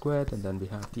dr squared, and then we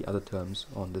have the other terms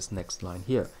on this next line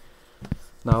here.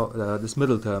 Now this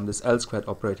middle term, this L squared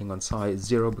operating on psi, is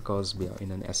 0 because we are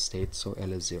in an S state, so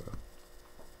L is 0.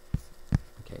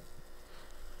 Okay.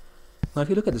 Now if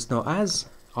you look at this now, as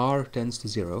R tends to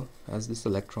 0, as this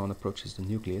electron approaches the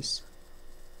nucleus,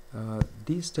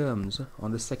 these terms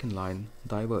on the second line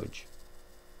diverge.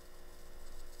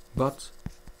 But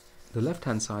the left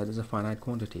hand side is a finite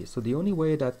quantity, so the only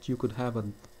way that you could have a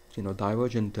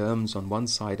divergent terms on one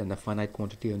side and a finite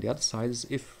quantity on the other side is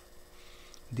if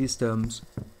these terms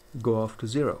go off to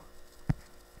 0.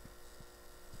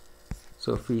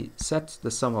 So if we set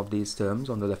the sum of these terms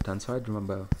on the left hand side,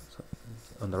 remember,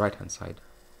 on the right hand side,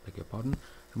 beg your pardon,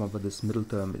 remember this middle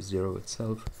term is 0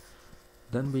 itself,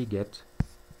 then we get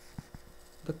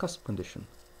the cusp condition.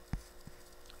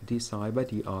 d psi by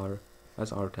dr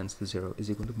as r tends to 0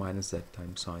 is equal to minus z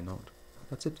times psi naught.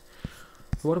 That's it.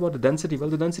 What about the density? Well,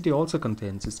 the density also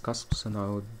contains its cusps, so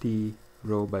now d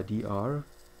rho by dr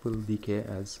will decay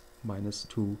as minus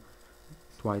 2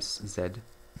 twice z,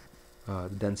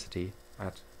 the density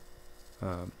at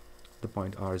the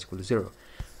point r is equal to 0.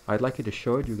 I'd like you to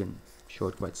show it. You can show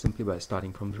it quite simply by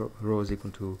starting from rho is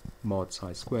equal to mod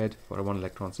psi squared for a one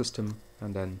electron system,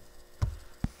 and then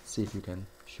see if you can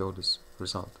show this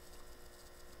result.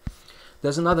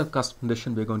 There's another cusp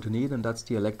condition we're going to need, and that's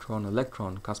the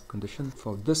electron-electron cusp condition.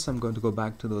 For this, I'm going to go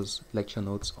back to those lecture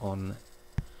notes on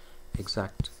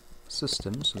exact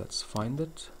systems. So let's find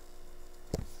it.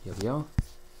 Here we are.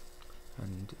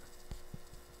 And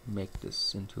make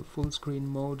this into full screen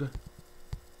mode.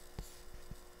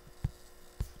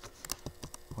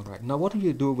 Alright, now what do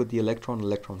you do with the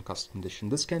electron-electron cusp condition?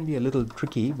 This can be a little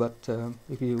tricky, but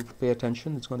if you pay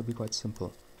attention, it's going to be quite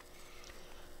simple.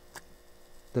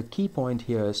 The key point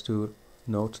here is to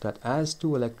note that as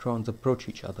two electrons approach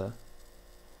each other,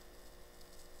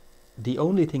 the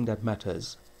only thing that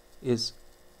matters is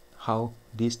how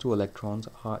these two electrons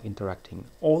are interacting.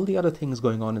 All the other things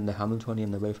going on in the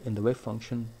Hamiltonian in the wave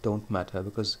function don't matter,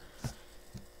 because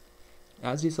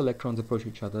as these electrons approach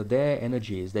each other, their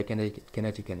energies, their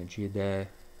kinetic energy, their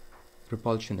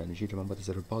repulsion energy, remember there's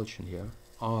a repulsion here,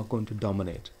 are going to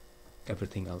dominate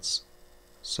everything else.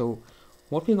 So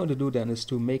what we're going to do then is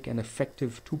to make an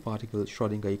effective two-particle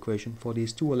Schrodinger equation for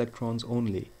these two electrons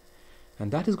only.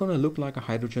 And that is going to look like a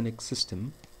hydrogenic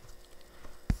system.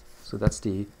 So that's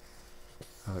the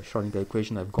Schrodinger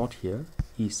equation I've got here.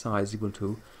 E psi is equal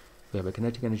to, we have a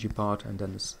kinetic energy part and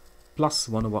then this plus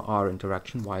 1 over r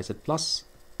interaction. Why is it plus?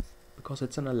 Because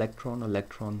it's an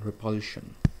electron-electron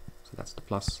repulsion. So that's the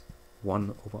plus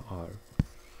 1 over r.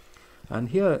 And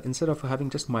here, instead of having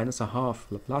just minus a half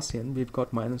Laplacian, we've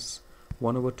got minus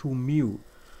 1 over 2 mu,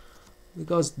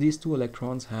 because these two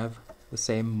electrons have the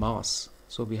same mass.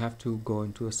 So we have to go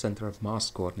into a center of mass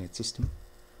coordinate system.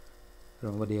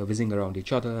 Remember, they are whizzing around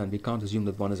each other, and we can't assume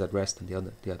that one is at rest and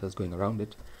the other is going around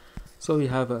it. So we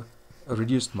have a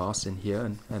reduced mass in here,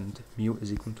 and mu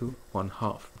is equal to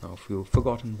 1/2. Now, if you've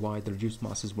forgotten why the reduced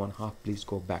mass is 1/2, please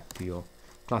go back to your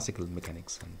classical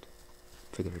mechanics and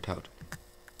figure it out.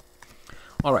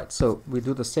 Alright, so we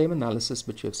do the same analysis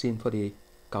which you have seen for the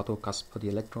Kato cusp for the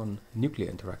electron-nuclear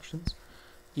interactions.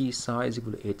 E psi is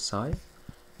equal to 8 psi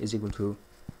is equal to,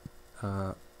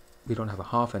 we don't have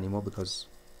a half anymore because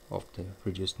of the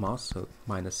reduced mass, so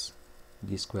minus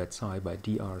d squared psi by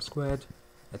dr squared,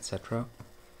 etc.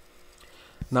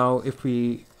 Now, if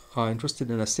we are interested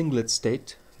in a singlet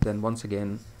state, then once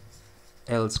again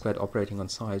L squared operating on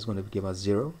psi is going to give us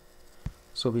 0.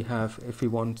 So we have, if we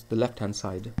want the left hand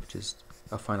side, which is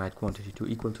a finite quantity, to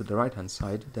equal to the right hand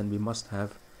side, then we must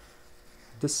have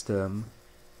this term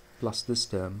plus this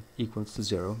term equals to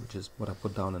 0, which is what I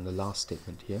put down in the last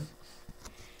statement here.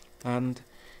 And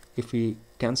if we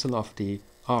cancel off the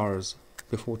r's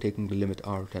before taking the limit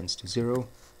r tends to 0,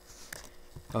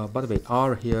 by the way,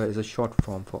 r here is a short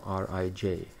form for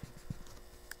rij.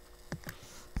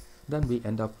 Then we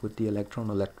end up with the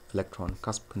electron-electron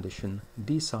cusp condition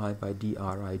d psi by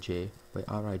drij, where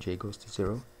rij goes to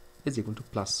 0, is equal to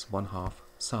plus 1/2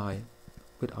 psi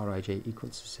with rij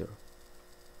equals to 0.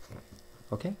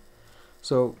 Okay,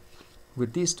 so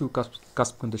with these two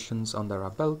cusp conditions under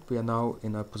our belt, we are now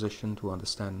in a position to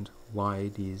understand why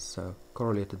these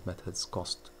correlated methods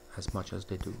cost as much as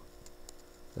they do.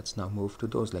 Let's now move to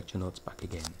those lecture notes back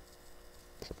again.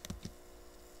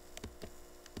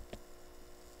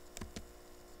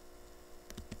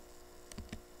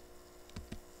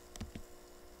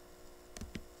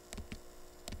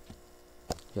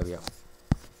 Here we are.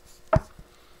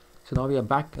 So now we are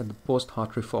back at the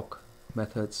post-Hartree-Fock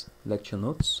methods lecture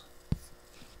notes.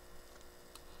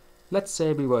 Let's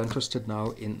say we were interested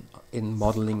now in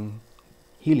modeling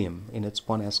helium in its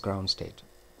 1s ground state,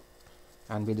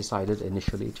 and we decided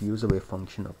initially to use a wave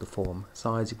function of the form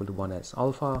psi is equal to 1s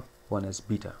alpha, 1s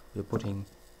beta. We're putting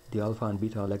the alpha and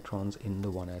beta electrons in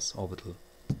the 1s orbital,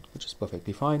 which is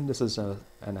perfectly fine. This is an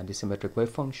antisymmetric wave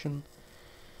function.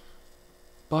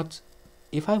 But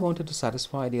if I wanted to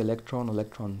satisfy the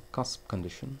electron-electron cusp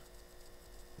condition,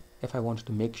 if I wanted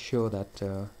to make sure that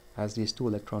as these two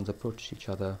electrons approach each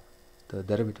other, the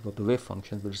derivative of the wave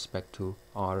function with respect to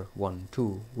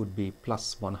r12 would be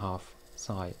plus 1/2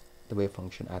 psi, the wave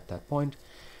function at that point,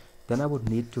 then I would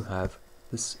need to have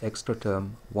this extra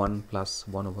term 1 plus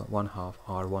 1 over 1/2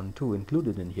 r12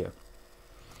 included in here.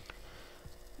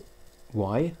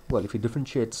 Why? Well, if you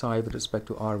differentiate psi with respect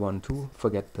to r12,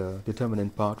 forget the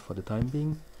determinant part for the time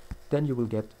being, then you will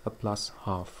get a plus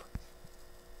 1/2,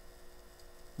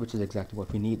 which is exactly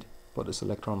what we need for this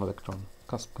electron-electron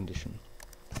cusp condition.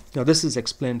 Now, this is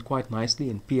explained quite nicely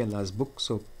in PLR's book,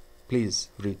 so please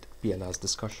read PLR's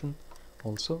discussion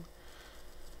also.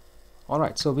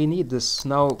 Alright, so we need this.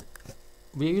 Now,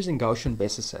 we are using Gaussian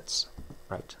basis sets,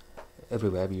 right?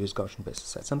 Everywhere we use Gaussian basis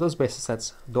sets, and those basis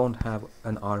sets don't have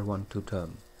an r12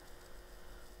 term.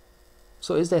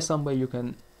 So is there some way you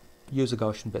can use a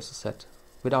Gaussian basis set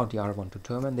without the r12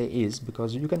 term? And there is,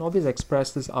 because you can always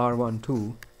express this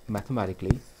r12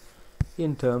 mathematically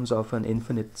in terms of an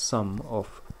infinite sum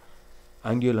of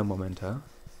angular momenta.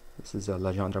 This is a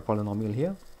Legendre polynomial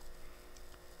here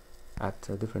at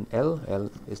different L. L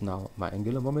is now my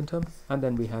angular momentum, and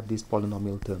then we have these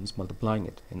polynomial terms multiplying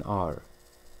it in R.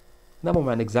 Never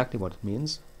mind exactly what it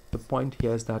means. The point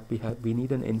here is that we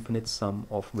need an infinite sum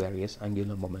of various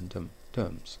angular momentum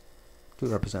terms to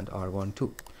represent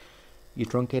R12. You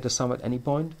truncate a sum at any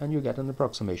point and you get an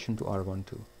approximation to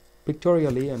R12.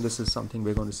 Pictorially, and this is something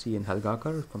we're going to see in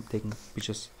Helgaker, from taking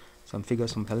pictures, some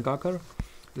figures from Helgaker,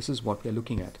 this is what we're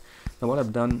looking at. Now what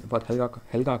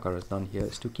Helgaker has done here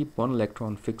is to keep one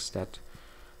electron fixed at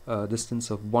a distance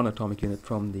of 1 atomic unit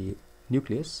from the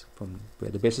nucleus, from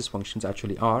where the basis functions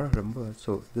actually are, remember.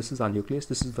 So this is our nucleus,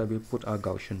 this is where we put our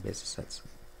Gaussian basis sets.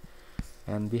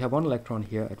 And we have one electron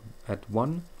here at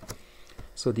 1.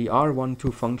 So the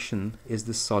R12 function is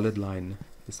this solid line,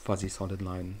 this fuzzy solid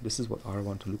line. This is what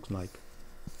R12 looks like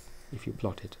if you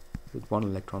plot it, with one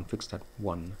electron fixed at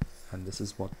 1. And this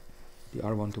is what the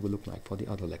R12 will look like for the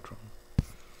other electron.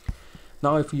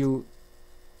 Now if you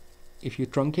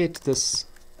truncate this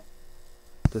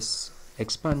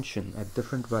expansion at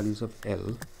different values of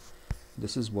L,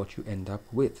 this is what you end up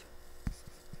with.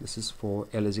 This is for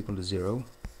L is equal to 0,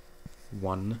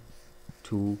 1,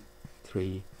 2,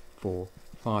 3, 4,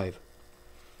 5.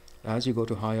 As you go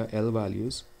to higher L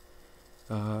values,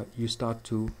 you start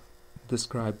to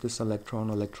describe this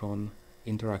electron-electron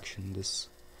interaction, this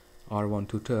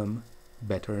R12 term,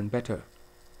 better and better.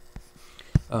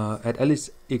 At L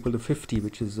is equal to 50,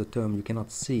 which is a term you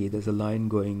cannot see, there's a line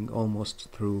going almost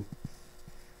through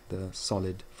the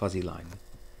solid fuzzy line.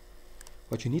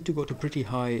 But you need to go to pretty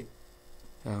high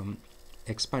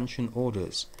expansion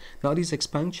orders. Now these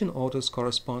expansion orders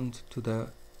correspond to the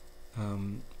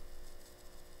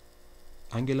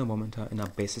angular momenta in our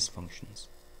basis functions.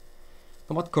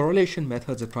 Now what correlation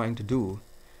methods are trying to do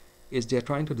is they are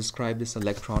trying to describe this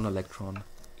electron-electron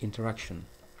interaction.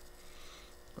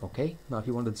 Okay, now if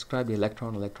you want to describe the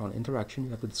electron-electron interaction,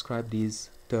 you have to describe these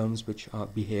terms which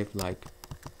behave like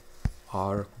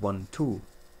R12.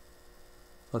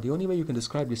 Now the only way you can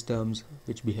describe these terms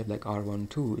which behave like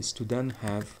R12 is to then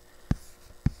have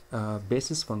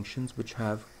basis functions which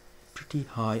have pretty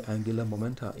high angular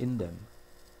momenta in them.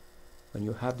 When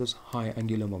you have those high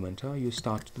angular momenta, you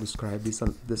start to describe this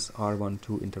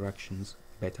R12 interactions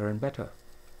better and better.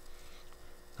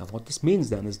 Now what this means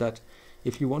then is that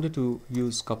if you wanted to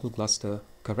use couple cluster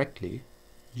correctly,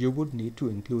 you would need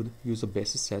to use a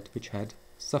basis set which had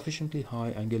sufficiently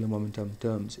high angular momentum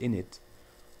terms in it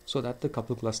so that the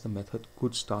couple cluster method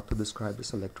could start to describe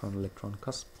this electron-electron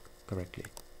cusp correctly.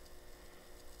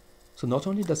 So not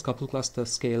only does couple cluster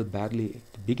scale badly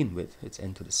to begin with, it's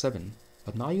n to the 7,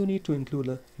 but now you need to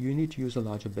use a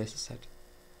larger basis set.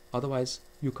 Otherwise,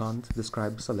 you can't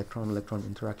describe this electron-electron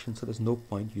interaction, so there's no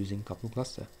point using couple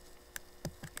cluster.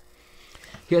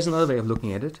 Here's another way of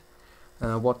looking at it.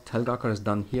 What Helgaker has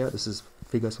done here, this is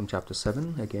figures from chapter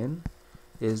 7 again,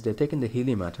 is they've taken the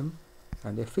helium atom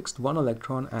and they fixed one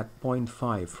electron at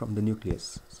 0.5 from the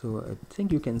nucleus. So I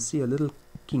think you can see a little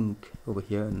kink over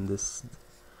here in this.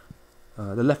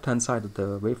 The left hand side of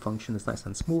the wave function is nice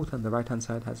and smooth, and the right hand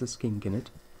side has this kink in it.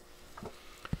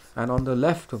 And on the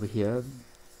left over here,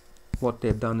 what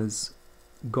they've done is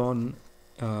gone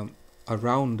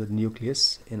around the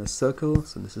nucleus in a circle.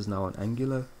 So this is now an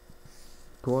angular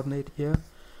coordinate here,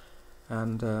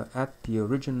 and at the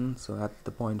origin, so at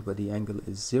the point where the angle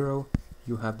is 0,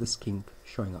 you have this kink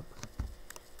showing up.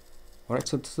 Alright,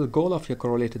 so the goal of your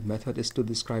correlated method is to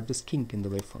describe this kink in the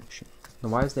wave function. Now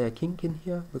why is there a kink in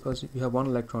here? Because you have one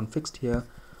electron fixed here,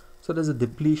 so there's a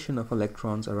depletion of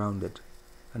electrons around it,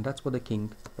 and that's what the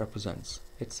kink represents.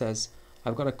 It says,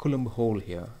 I've got a Coulomb hole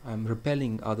here, I'm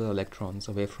repelling other electrons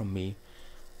away from me,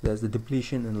 there's the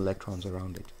depletion in electrons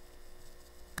around it.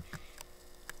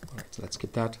 Alright, so let's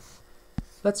skip that.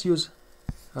 Let's use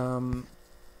Hartree-Fock.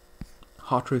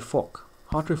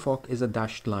 Hartree-Fock is a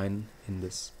dashed line in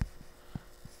this.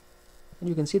 And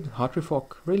you can see that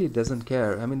Hartree-Fock really doesn't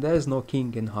care. I mean, there is no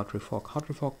kink in Hartree-Fock.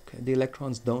 Hartree-Fock, the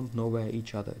electrons don't know where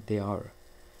each other they are.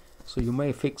 So you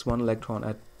may fix one electron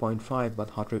at 0.5, but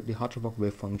the Hartree-Fock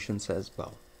wave function says,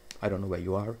 well, I don't know where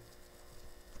you are.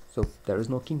 So there is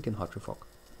no kink in Hartree-Fock.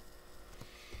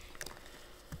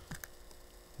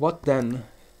 What then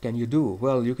can you do?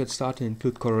 Well, you could start to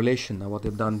include correlation. Now what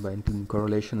they've done by including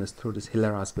correlation is through this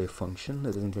Hilleras wave function.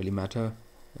 It doesn't really matter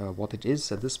what it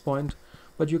is at this point,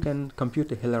 but you can compute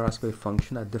the Hilleras wave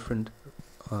function at different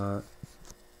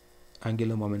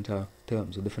angular momenta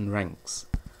terms, or different ranks.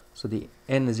 So the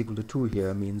n is equal to 2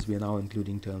 here means we are now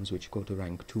including terms which go to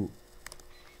rank 2.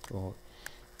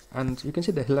 And you can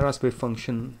see the Hilleras wave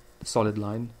function solid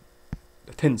line,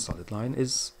 the thin solid line,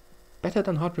 is better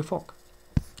than Hartree-Fock.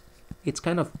 It's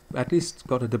kind of at least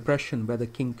got a depression where the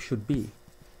kink should be,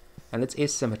 and it's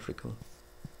asymmetrical.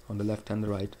 On the left and the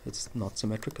right, it's not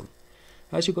symmetrical.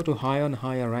 As you go to higher and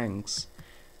higher ranks,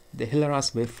 the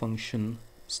Hilleras wave function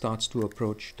starts to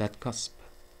approach that cusp,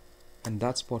 and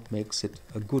that's what makes it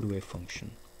a good wave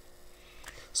function.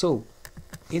 So,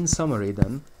 in summary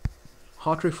then,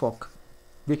 Hartree-Fock,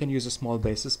 we can use a small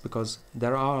basis because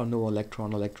there are no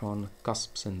electron-electron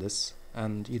cusps in this,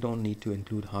 and you don't need to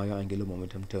include higher angular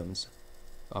momentum terms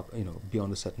up,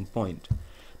 beyond a certain point.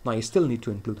 Now you still need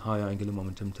to include higher angular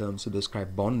momentum terms to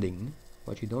describe bonding,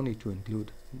 but you don't need to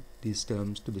include these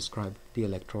terms to describe the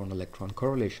electron-electron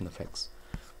correlation effects.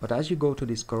 But as you go to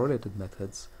these correlated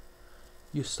methods,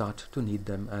 you start to need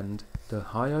them, and the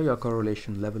higher your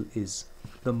correlation level is,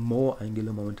 the more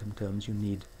angular momentum terms you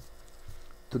need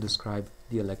to describe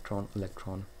the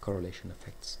electron-electron correlation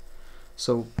effects.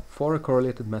 So for a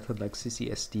correlated method like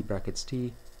CCSD brackets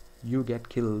T, you get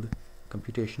killed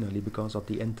computationally because of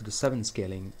the n to the 7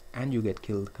 scaling, and you get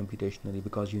killed computationally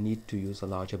because you need to use a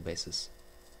larger basis.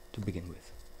 to begin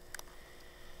with.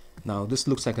 Now this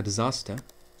looks like a disaster,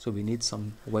 so we need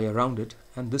some way around it,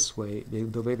 and this way,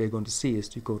 the way we're going to see is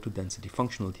to go to density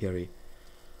functional theory,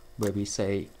 where we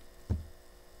say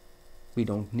we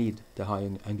don't need the high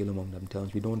angular momentum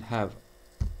terms, we don't have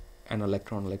an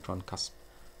electron-electron cusp,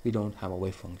 we don't have a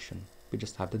wave function, we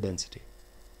just have the density.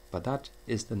 But that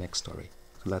is the next story,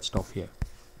 so let's stop here.